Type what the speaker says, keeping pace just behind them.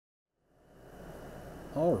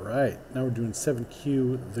Alright, now we're doing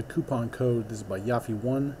 7Q, the coupon code. This is by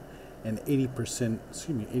Yafi1, and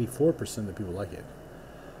 84% of the people like it.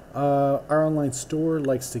 Our online store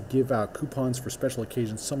likes to give out coupons for special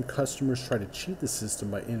occasions. Some customers try to cheat the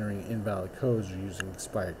system by entering invalid codes or using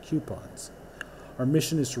expired coupons. Our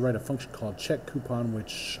mission is to write a function called checkCoupon,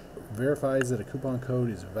 which verifies that a coupon code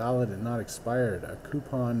is valid and not expired. A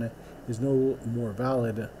coupon is no more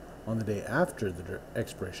valid on the day after the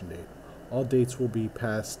expiration date. All dates will be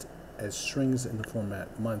passed as strings in the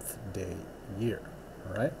format month, day, year.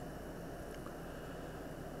 Alright?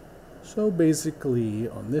 So basically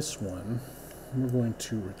on this one, we're going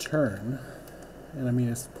to return, and I mean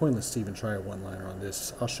it's pointless to even try a one-liner on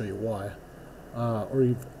this. I'll show you why. I'll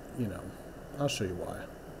show you why.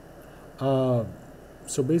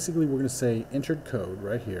 So basically we're going to say entered code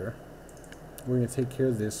right here. We're going to take care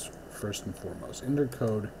of this first and foremost. Entered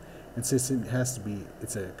code. And since it has to be,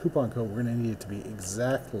 it's a coupon code, we're going to need it to be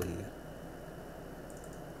exactly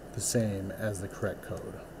the same as the correct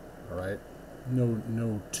code. Alright?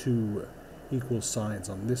 No two equal signs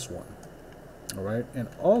on this one. Alright? And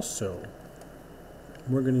also,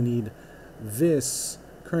 we're going to need this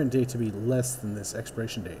current date to be less than this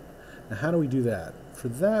expiration date. Now, how do we do that? For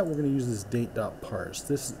that, we're going to use this Date.parse.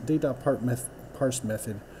 This Date.parse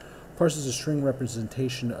method parses a string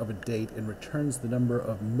representation of a date and returns the number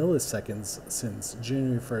of milliseconds since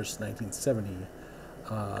January 1st, 1970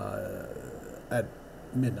 at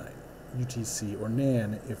midnight, UTC, or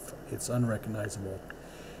NAN if it's unrecognizable.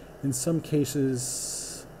 In some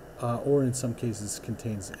cases,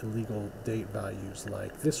 contains illegal date values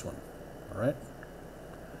like this one. Alright?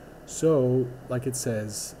 So, like it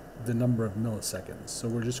says, the number of milliseconds. So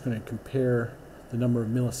we're just going to compare the number of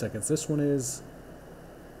milliseconds this one is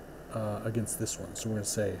against this one. So we're going to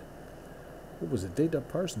say, what was it?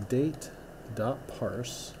 Date.parse?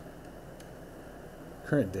 Date.parse.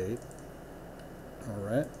 Current date.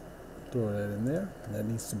 Alright. Throw that in there. And that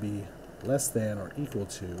needs to be less than or equal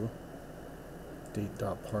to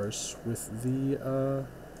Date.parse with the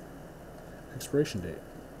expiration date.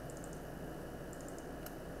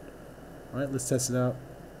 Alright, let's test it out.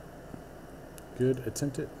 Good.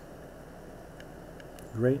 Attempt it.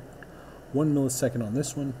 Great. 1 millisecond on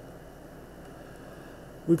this one.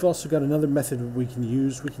 We've also got another method we can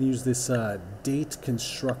use. We can use this date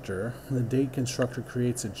constructor. The date constructor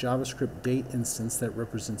creates a JavaScript date instance that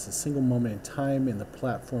represents a single moment in time in the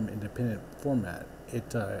platform-independent format.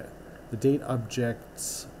 The date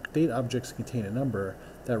objects contain a number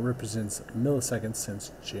that represents milliseconds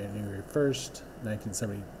since January 1st,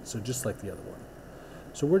 1970. So just like the other one.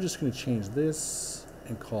 So we're just going to change this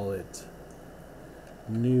and call it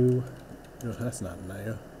new. No, that's not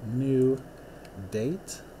new. New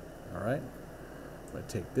date. Alright. I'm going to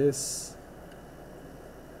take this,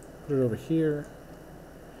 put it over here,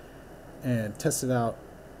 and test it out.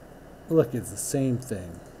 Look, it's the same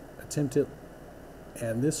thing. Attempt it.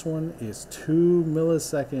 And this one is 2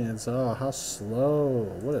 milliseconds. Oh, how slow.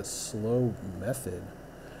 What a slow method.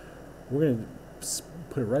 We're going to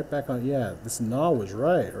put it right back on. Yeah, this nah was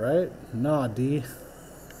right? Nah, D.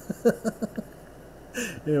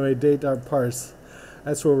 Anyway, Date.parse.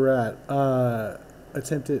 That's where we're at.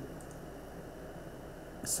 Attempt it.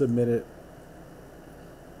 Submit it.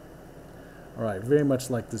 Alright, very much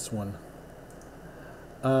like this one.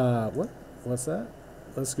 What's that?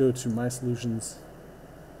 Let's go to My Solutions.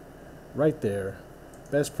 Right there.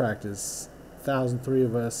 Best practice. 1,003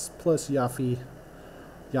 of us, plus Yafi1,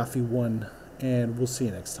 and we'll see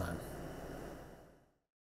you next time.